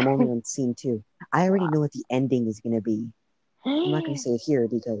 and I'm only on scene 2. I already Wow. know what the ending is gonna be. I'm not gonna say it here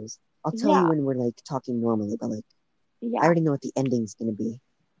because I'll tell you Yeah. when we're like talking normally, but like I Yeah. already know what the ending's gonna be.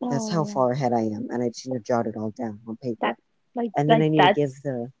 That's how Oh, far ahead I am, and I just need to jot it all down on paper. that like And then like I need to give that's.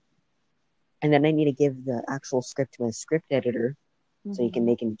 the and then I need to give the actual script to my script editor so he can Mhm.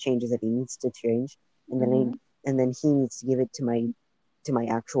 make any changes that he needs to change. And then Mhm. he needs to give it to my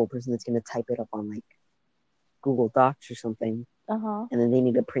actual person that's gonna type it up on like Google Docs or something. Uh-huh. And then they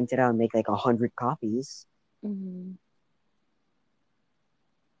need to print it out and make like 100 copies. Mhm.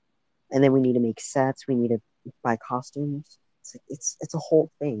 And then we need to make sets. We need to buy costumes. It's a whole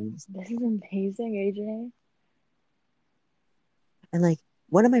thing. This is amazing, AJ. And like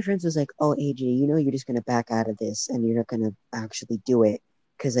one of my friends was like, "Oh, AJ, you're just gonna back out of this, and you're not gonna actually do it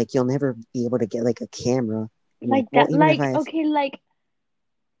because like you'll never be able to get like a camera." I'm like, Like "Well, that even if like I have, okay,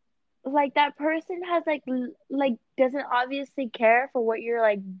 like that person has like doesn't obviously care for what you're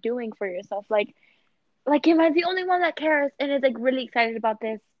like doing for yourself. Like am I the only one that cares and is like really excited about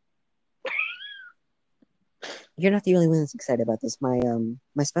this? you're not the only one that's excited about this."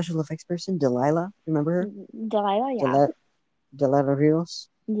 My special effects person, Delilah, remember her? Delilah, yeah. Delilah Delilah Rios,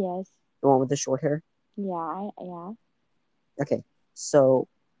 Yes. the one with the short hair. Yeah, yeah. Okay, so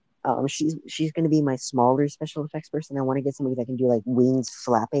she's gonna be my smaller special effects person. I want to get somebody that can do like wings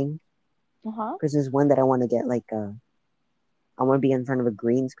flapping Uh-huh. because there's one that I want to get like I want to be in front of a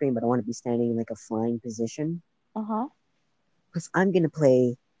green screen, but I want to be standing in like a flying position Uh-huh. because I'm gonna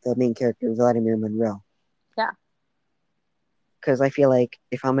play the main character, Vladimir Monroe. Yeah. Because I feel like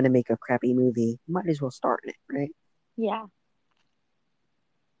if I'm gonna make a crappy movie, might as well start in it, right? Yeah.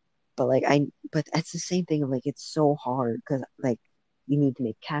 But that's the same thing. Like, it's so hard because like you need to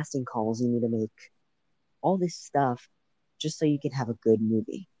make casting calls, you need to make all this stuff just so you can have a good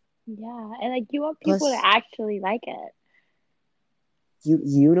movie. Yeah. And like you want people to Plus, actually like it.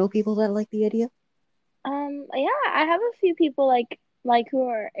 you know people that like the idea, Yeah, I have a few people like who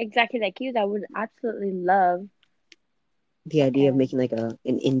are exactly like you that would absolutely love the like idea of a making like an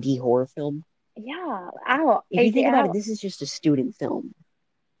indie horror film. yeah. Ow, If you AJ, think about it, ow. this is just a student film.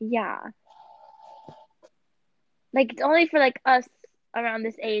 Yeah. Like it's only for like us around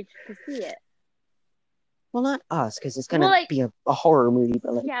this age to see it. Well, not us, because it's Well, gonna like be a horror movie,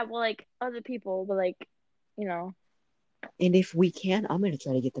 but like, yeah, well, like other people, but like you know. and if we can, I'm gonna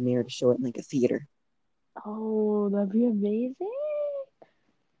try to get the mayor to show it in like a theater. Oh, that'd be amazing.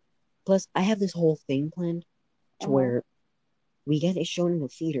 Plus, I have this whole thing planned Uh to huh. where we get it shown in the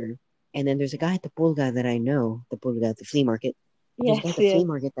theater, and then there's a guy at the pulga that I know, the pulga at the flea market. There's a guy Yes, at the yes. flea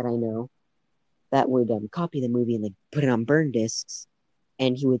market that I know that would copy the movie and like put it on burn discs,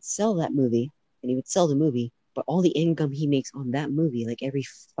 and he would sell that movie, and he would sell the movie, but all the income he makes on that movie, like every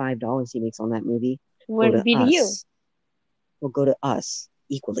 $5 he makes on that movie, go Would to be to you. us. Will go to us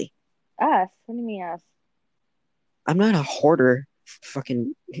equally. Us. What do you mean us? I'm not a hoarder,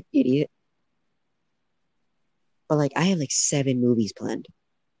 fucking idiot, but like I have like 7 movies planned.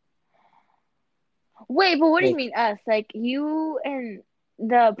 Wait, but what do you Like mean us? Like you and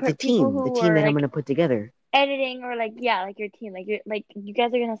people the who team are that I'm like gonna put together. editing or like yeah, like your team, like you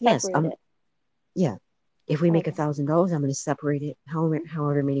guys are gonna Yes, separate it. yeah. If we make Okay. $1,000, I'm gonna separate it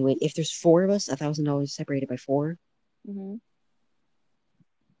however many ways. If there's 4 of us, $1,000 separated by 4. Mm-hmm.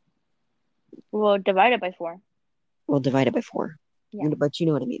 Well, divide it by four. We'll divide it by 4. Yeah. But you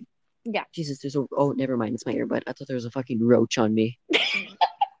know what I mean. Yeah. Jesus, there's a oh, never mind, it's my earbud. I thought there was a fucking roach on me.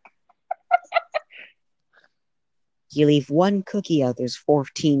 You leave one cookie out, there's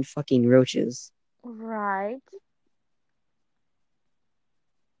 14 fucking roaches. Right.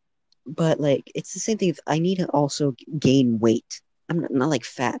 But like it's the same thing. If I need to also gain weight. I'm not like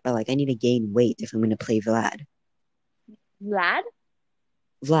fat, but like I need to gain weight if I'm gonna play Vlad?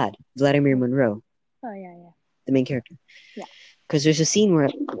 Vladimir Oh, Monroe. oh yeah, yeah. the main character. Yeah. Because there's a scene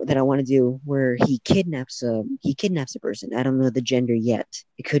that I want to do where he kidnaps a person. I don't know the gender yet.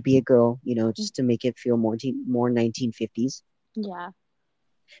 It could be a girl, just to make it feel more 1950s. Yeah.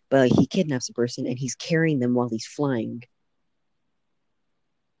 But he kidnaps a person and he's carrying them while he's flying.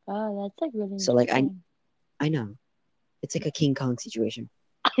 Oh, that's like really So like interesting. I know it's like a King Kong situation.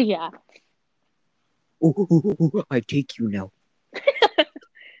 Yeah. Ooh, I take you now.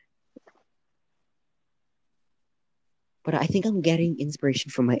 But I think I'm getting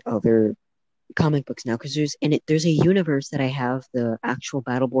inspiration from my other comic books now because there's a universe that I have, the actual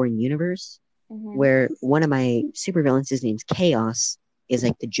Battleborn universe, where one of my supervillains, his name's Chaos, is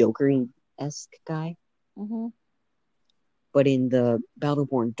like the Joker-esque guy. But in the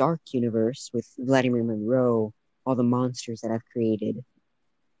Battleborn Dark universe with Vladimir Monroe, all the monsters that I've created,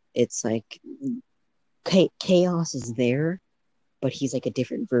 it's like Chaos is there, but he's like a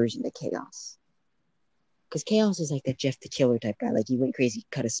different version of Chaos. Because Chaos is like that Jeff the Killer type guy. Like he went crazy,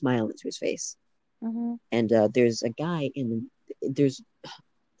 cut a smile into his face. And there's a guy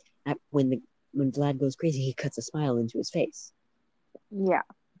when Vlad goes crazy, he cuts a smile into his face. Yeah.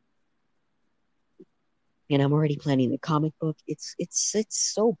 And I'm already planning the comic book. It's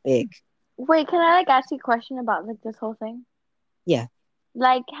so big. Wait, can I like ask you a question about like this whole thing? Yeah.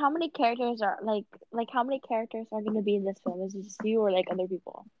 Like how many characters are how many characters are gonna be in this film? Is it just you or like other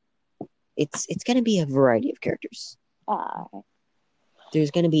people? It's gonna be a variety of characters. Okay.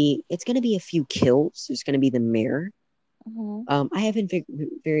 It's gonna be a few kills. There's gonna be the mayor. I haven't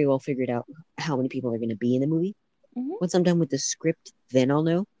very well figured out how many people are gonna be in the movie. Once I'm done with the script, then I'll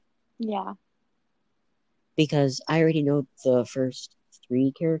know. Yeah. Because I already know the first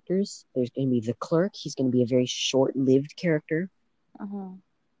 3 characters. There's gonna be the clerk. He's gonna be a very short-lived character.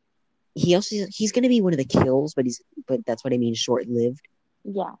 He's gonna be one of the kills, but that's what I mean, short-lived.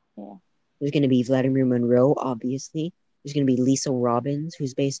 Yeah, yeah. There's gonna be Vladimir Monroe, obviously. There's gonna be Lisa Robbins,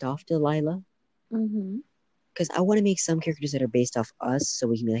 who's based off Delilah. Because I want to make some characters that are based off us, so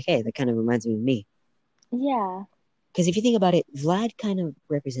we can be like, hey, that kind of reminds me of me. Yeah. Because if you think about it, Vlad kind of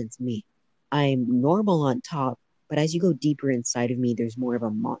represents me. I'm normal on top, but as you go deeper inside of me, there's more of a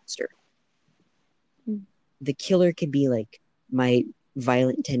monster. The killer could be like my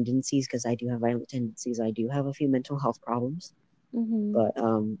violent tendencies, because I do have violent tendencies. I do have a few mental health problems. But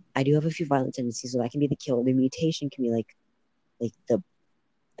I do have a few violent tendencies, so that can be the killer. The mutation can be like the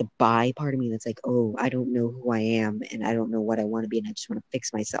bi part of me that's like, oh, I don't know who I am and I don't know what I want to be and I just want to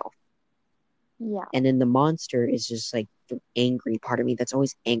fix myself. Yeah. And then the monster is just like the angry part of me that's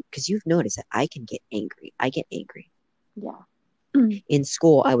always angry. Because you've noticed that I can get angry. I get angry. Yeah. In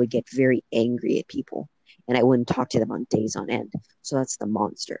school, I would get very angry at people and I wouldn't talk to them on days on end. So that's the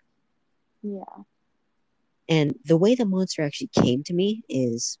monster. Yeah. And the way the monster actually came to me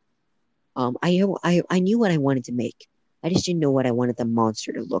is I knew what I wanted to make. I just didn't know what I wanted the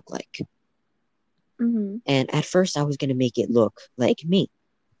monster to look like. And at first I was going to make it look like me.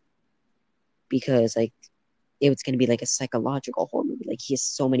 Because like it was going to be like a psychological horror movie. Like he has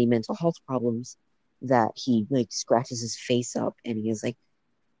so many mental health problems that he like scratches his face up and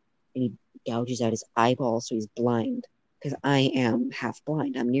he gouges out his eyeballs so he's blind. Because I am half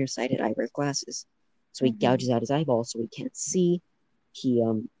blind. I'm nearsighted. I wear glasses. So he gouges out his eyeballs so he can't see. He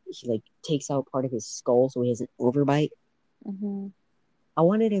like takes out part of his skull so he has an overbite. I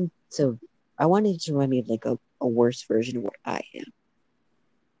wanted it to remind me of like a worse version of what I am.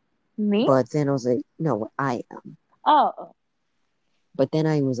 Me? But then I was like, no, what I am. Oh. But then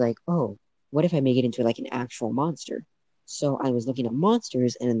I was like, oh, what if I make it into like an actual monster? So I was looking at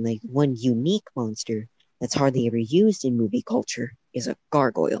monsters, and like one unique monster that's hardly ever used in movie culture is a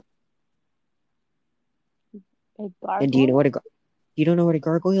gargoyle. A gargoyle? And do you know you don't know what a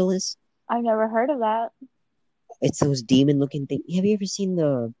gargoyle is? I've never heard of that. It's those demon-looking things. Have you ever seen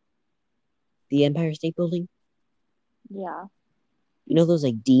the Empire State Building? Yeah. You know those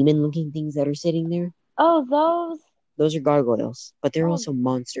like demon-looking things that are sitting there? Oh, those? Those are gargoyles, but they're also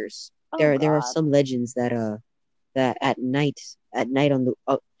monsters. There are some legends that at night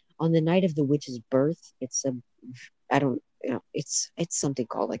on the night of the witch's birth, it's I don't it's something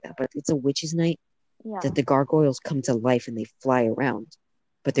called like that, but it's a witch's night that the gargoyles come to life and they fly around.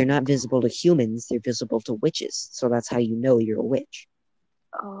 But they're not visible to humans, they're visible to witches. So that's how you know you're a witch.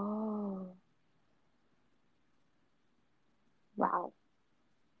 Oh. Wow.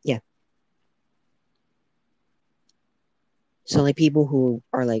 Yeah. So like people who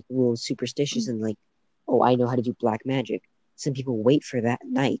are like real superstitious and like, oh, I know how to do black magic. Some people wait for that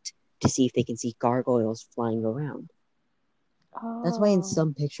night to see if they can see gargoyles flying around. Oh. That's why in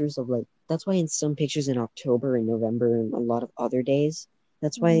some pictures in October and November and a lot of other days,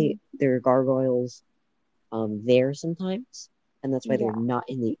 that's why there are gargoyles there sometimes, and that's why they're Yeah. not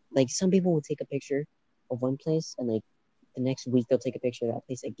in the like. Some people will take a picture of one place, and like the next week they'll take a picture of that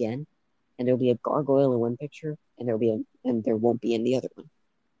place again, and there'll be a gargoyle in one picture, and there won't be in the other one.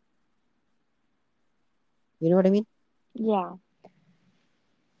 You know what I mean? Yeah.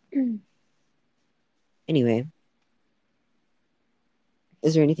 Anyway,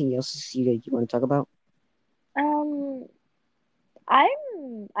 is there anything else you want to talk about? Um,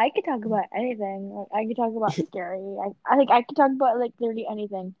 I could talk about anything. Like I could talk about scary. I think I could talk about like literally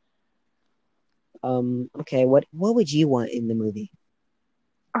anything. Okay, what would you want in the movie?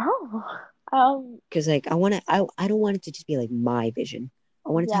 Oh. Um, Because like I don't want it to just be like my vision. I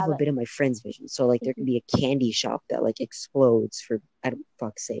want it to yeah, have a like bit of my friend's vision. So like there could be a candy shop that like explodes for I don't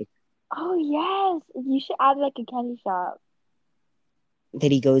fuck's sake. oh yes, you should add like a candy shop. That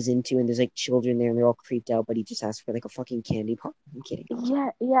he goes into and there's like children there and they're all creeped out, but he just asks for like a fucking candy bar. I'm kidding. Yeah,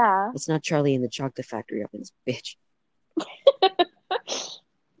 yeah. It's not Charlie in the Chocolate Factory up in this bitch.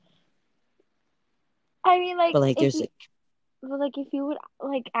 I mean, like But like if there's you like like if you would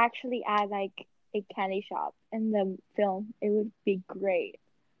like actually add like a candy shop in the film, it would be great.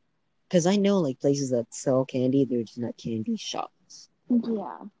 because I know like places that sell candy, they're just not candy shops.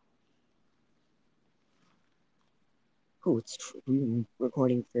 Yeah. Oh, we've been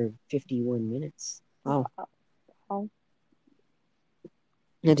recording for 51 minutes. Wow. Well,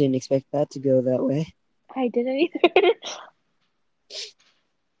 I didn't expect that to go that way. I didn't either.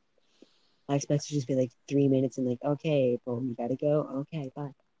 I expect to just be like 3 minutes and like, okay, boom, you gotta go. Okay,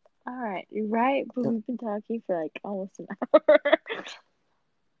 bye. All right, you're right, but No, we've been talking for like almost an hour.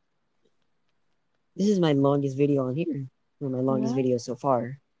 this is my longest video on here. Or my longest What? video so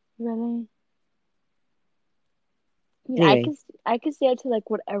far. Really? I mean, Anyway, I could stay up to like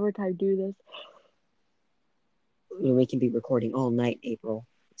whatever time do this. we can be recording all night, April.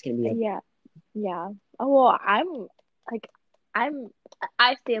 It's gonna be a Yeah, yeah. Oh well, like, I'm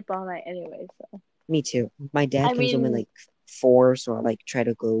I stay up all night anyway, so me too. My I dad comes home at mean, like 4, so I like try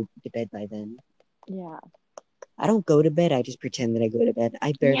to go to bed by then. yeah, I don't go to bed, I just pretend that I go to bed.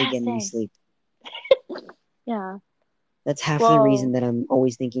 I barely yeah, get any same. sleep. Yeah. That's half of the reason Well, that I'm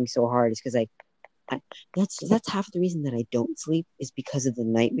always thinking so hard is because I that's half of the reason that I don't sleep is because of the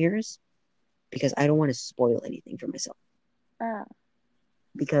nightmares. Because I don't want to spoil anything for myself. uh,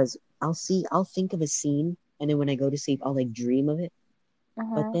 Because I'll think of a scene and then when I go to sleep I'll like dream of it. But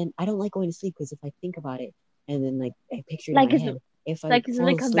uh-huh. then I don't like going to sleep because if I think about it and then like I picture it in Like my head, if I it's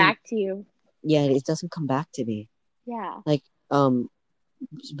gonna fall come asleep, back to you. yeah, it doesn't come back to me. Yeah. Like um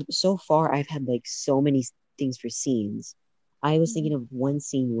so far I've had like so many things for scenes. I was thinking Mhm. of one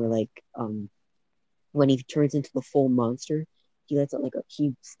scene where like when he turns into the full monster, he lets out like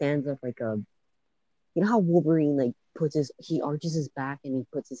he stands up like a you know how Wolverine like he arches his back and he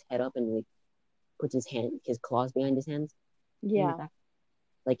puts his head up and like puts his claws behind his hands behind his Yeah. back.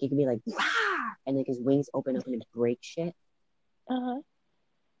 Like it could be like Wah! And like his wings open up and it breaks shit. Uh-huh.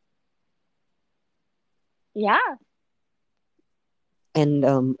 Yeah. And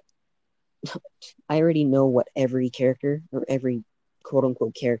I already know what every character or every quote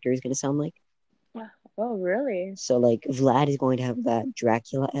unquote character is gonna sound like. Oh, really? So like Vlad is going to have that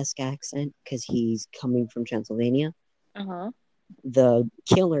Dracula-esque accent because he's coming from Transylvania. Uh-huh. The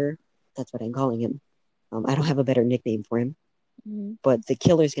killer, that's what I'm calling him. I don't have a better nickname for him, Mm-hmm. but the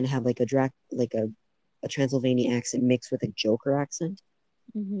killer's gonna have like a Transylvania accent mixed with a Joker accent.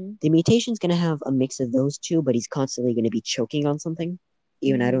 Mm-hmm. The mutation's gonna have a mix of those two, but he's constantly gonna be choking on something.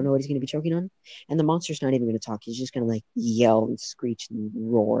 Even I don't Mm-hmm. know what he's gonna be choking on. And the monster's not even gonna talk. He's just gonna like yell and screech and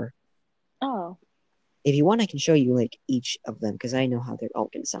roar. Oh. If you want, I can show you like each of them because I know how they're all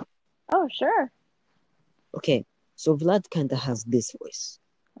gonna sound. Oh, sure. Okay, so Vlad kinda has this voice.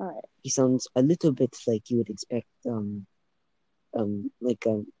 All right. He sounds a little bit like you would expect like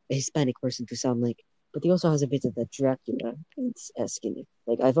a Hispanic person to sound like, but he also has a bit of that Dracula esque in it.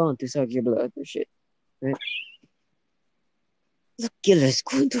 Like I want to suck your blood or shit, right? The killer is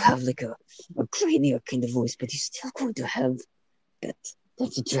going to have like a cranial kind of voice, but he's still going to have that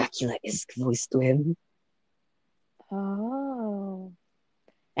Dracula esque voice to him. Oh.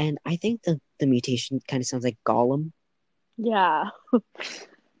 And I think the mutation kind of sounds like Gollum. Yeah. Do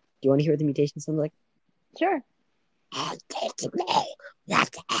you want to hear what the mutation sounds like? Sure. I'll take to me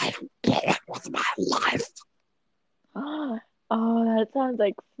what I did with my life. Oh, that sounds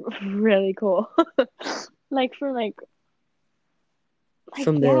like really cool. Like for like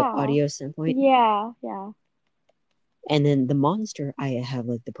From the yeah. audio standpoint. Yeah, yeah. And then the monster, I have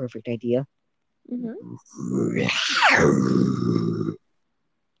like the perfect idea. Mm-hmm.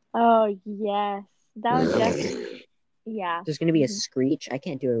 Oh, yes. That would definitely, yeah. There's gonna be a Mm-hmm. screech. I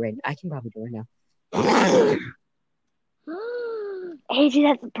can't do it right. I can probably do it now. AJ,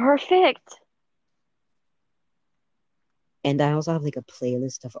 that's perfect. And I also have like a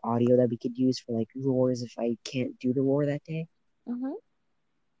playlist of audio that we could use for like roars if I can't do the roar that day. Mm-hmm.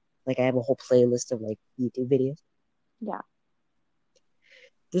 Like I have a whole playlist of like YouTube videos. Yeah.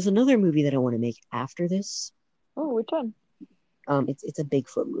 There's another movie that I want to make after this. Oh, which one? It's a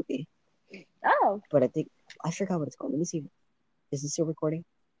Bigfoot movie, Oh, but I forgot what it's called. Let me see. Is it still recording?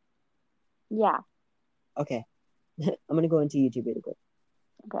 yeah. Okay, I'm gonna go into YouTube really quick.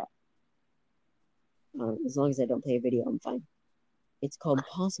 Okay. As long as I don't play a video, I'm fine. It's called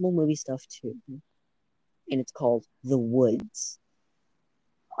Possible Movie Stuff 2, and it's called The Woods.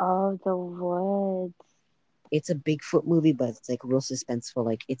 Oh, the woods. It's a Bigfoot movie, but it's like real suspenseful.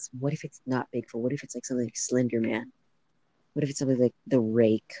 Like, what if it's not Bigfoot? What if it's like something like Slender Man? What if it's something like The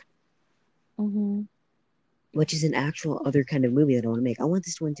Rake? Mm-hmm. Which is an actual other kind of movie that I want to make. I want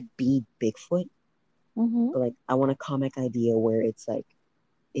this one to be Bigfoot, Mm-hmm. but like I want a comic idea where it's like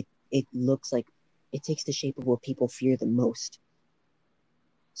it looks like it takes the shape of what people fear the most.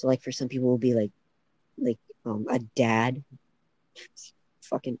 So like for some people it will be like a dad.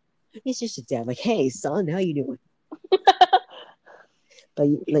 Fucking it's just a dad, like, hey son, how you doing? But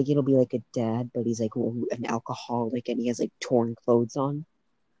like it'll be like a dad, but he's like an alcoholic and he has like torn clothes on.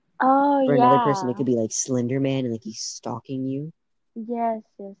 Oh, For another person it yeah. could be like Slender Man and like he's stalking you. Yes,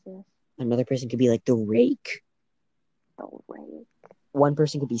 yes, yes. Another person could be like the Rake. The woods. One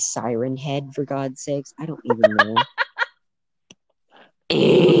person could be Siren Head, for God's sakes. I don't even know.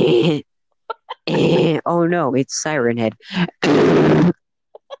 Oh no, it's Siren Head.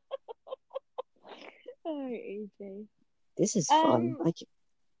 Oh, AJ. This is fun. Um,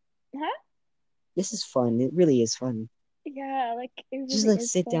 huh? This is fun. It really is fun. Yeah, like it Just really like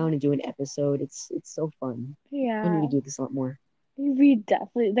is sit down fun. and do an episode. It's so fun. I need to Yeah. do this a lot more. We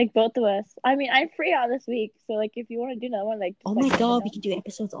definitely like both of us. I mean, I'm free all this week, so like if you want to do another one, like Oh just my like let me god, we know. can do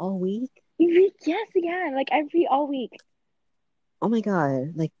episodes all week. Yes, again. Like I'm free all week. Oh my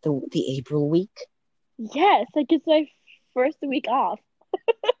god, like the April week. Yes, like it's my first week off.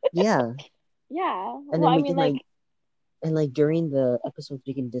 Yeah, Yeah. and Well, then I we mean, can like, like during the episodes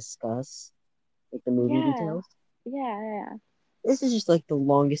we can discuss like the movie yeah, details. yeah, This is just like the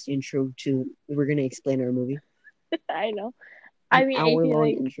longest intro to we're gonna explain our movie. yeah. I know. I An mean, if hour you long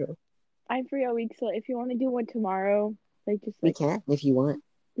like, intro. I'm free all week, so if you want to do one tomorrow, like just We like, can if you want.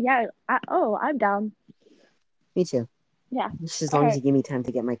 yeah. I'm down. Me too. Yeah. Just as All long as right. you give me time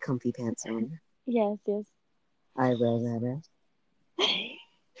to get my comfy pants on. Yes, yes. Eyebrows, eyebrows.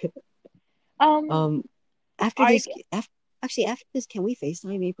 Um, Um, after are you? this, actually, after this, can we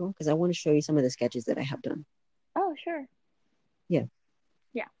FaceTime April? Because I want to show you some of the sketches that I have done. Oh, sure. Yeah,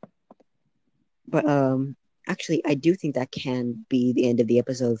 Yeah. but actually, I do think that can be the end of the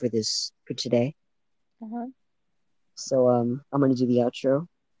episode for today. Uh-huh. So I'm gonna do the outro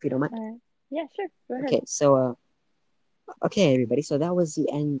if you don't mind. Yeah, sure. Go ahead. Okay, so okay, everybody. So that was the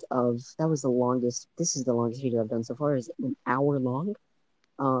end of that was the longest. This is the longest video I've done so far. Is an hour long.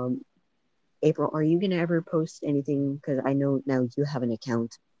 Um, April, are you gonna ever post anything? Because I know now you have an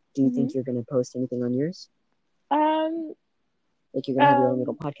account. Do you Mm-hmm. think you're gonna post anything on yours? Um, Like you're gonna have your own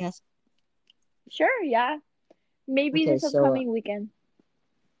little um, podcast? sure, yeah. Maybe Okay, this so upcoming weekend.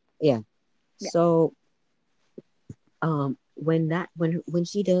 yeah. Yeah. So when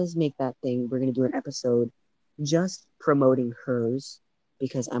she does make that thing, we're gonna do an episode just promoting hers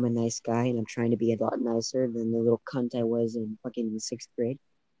because I'm a nice guy and I'm trying to be a lot nicer than the little cunt I was in fucking sixth grade.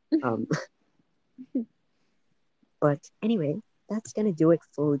 Um, but anyway, that's gonna do it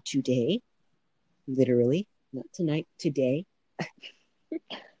for today. Literally, not tonight, today.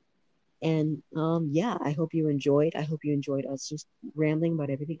 And yeah, I hope you enjoyed. I hope you enjoyed us just rambling about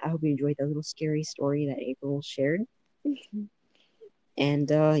everything. I hope you enjoyed that little scary story that April shared. And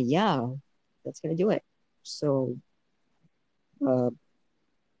yeah, that's gonna do it. So uh,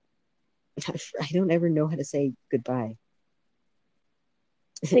 I don't ever know how to say goodbye.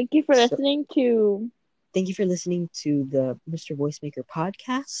 Thank you for So listening to, thank you for listening to the Mr. Voicemaker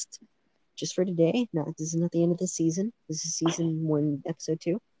podcast. Just for today. No, this is not the end of the season. This is season 1, episode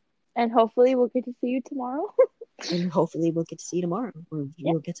 2. and hopefully we'll get to see you tomorrow. And hopefully we'll get to see you tomorrow, or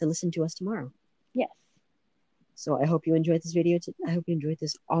Yeah. you'll get to listen to us tomorrow. Yes. So I hope you enjoyed this video. I hope you enjoyed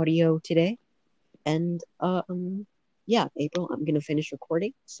this audio today. And yeah, April, I'm gonna finish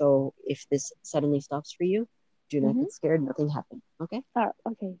recording. So if this suddenly stops for you, do not Mm-hmm. get scared. Nothing happened. Okay? Oh,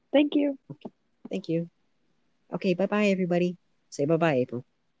 okay. Thank you. Okay. Thank you. Okay, bye-bye, everybody. Say bye-bye, April.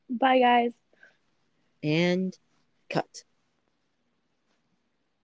 Bye, guys. And cut.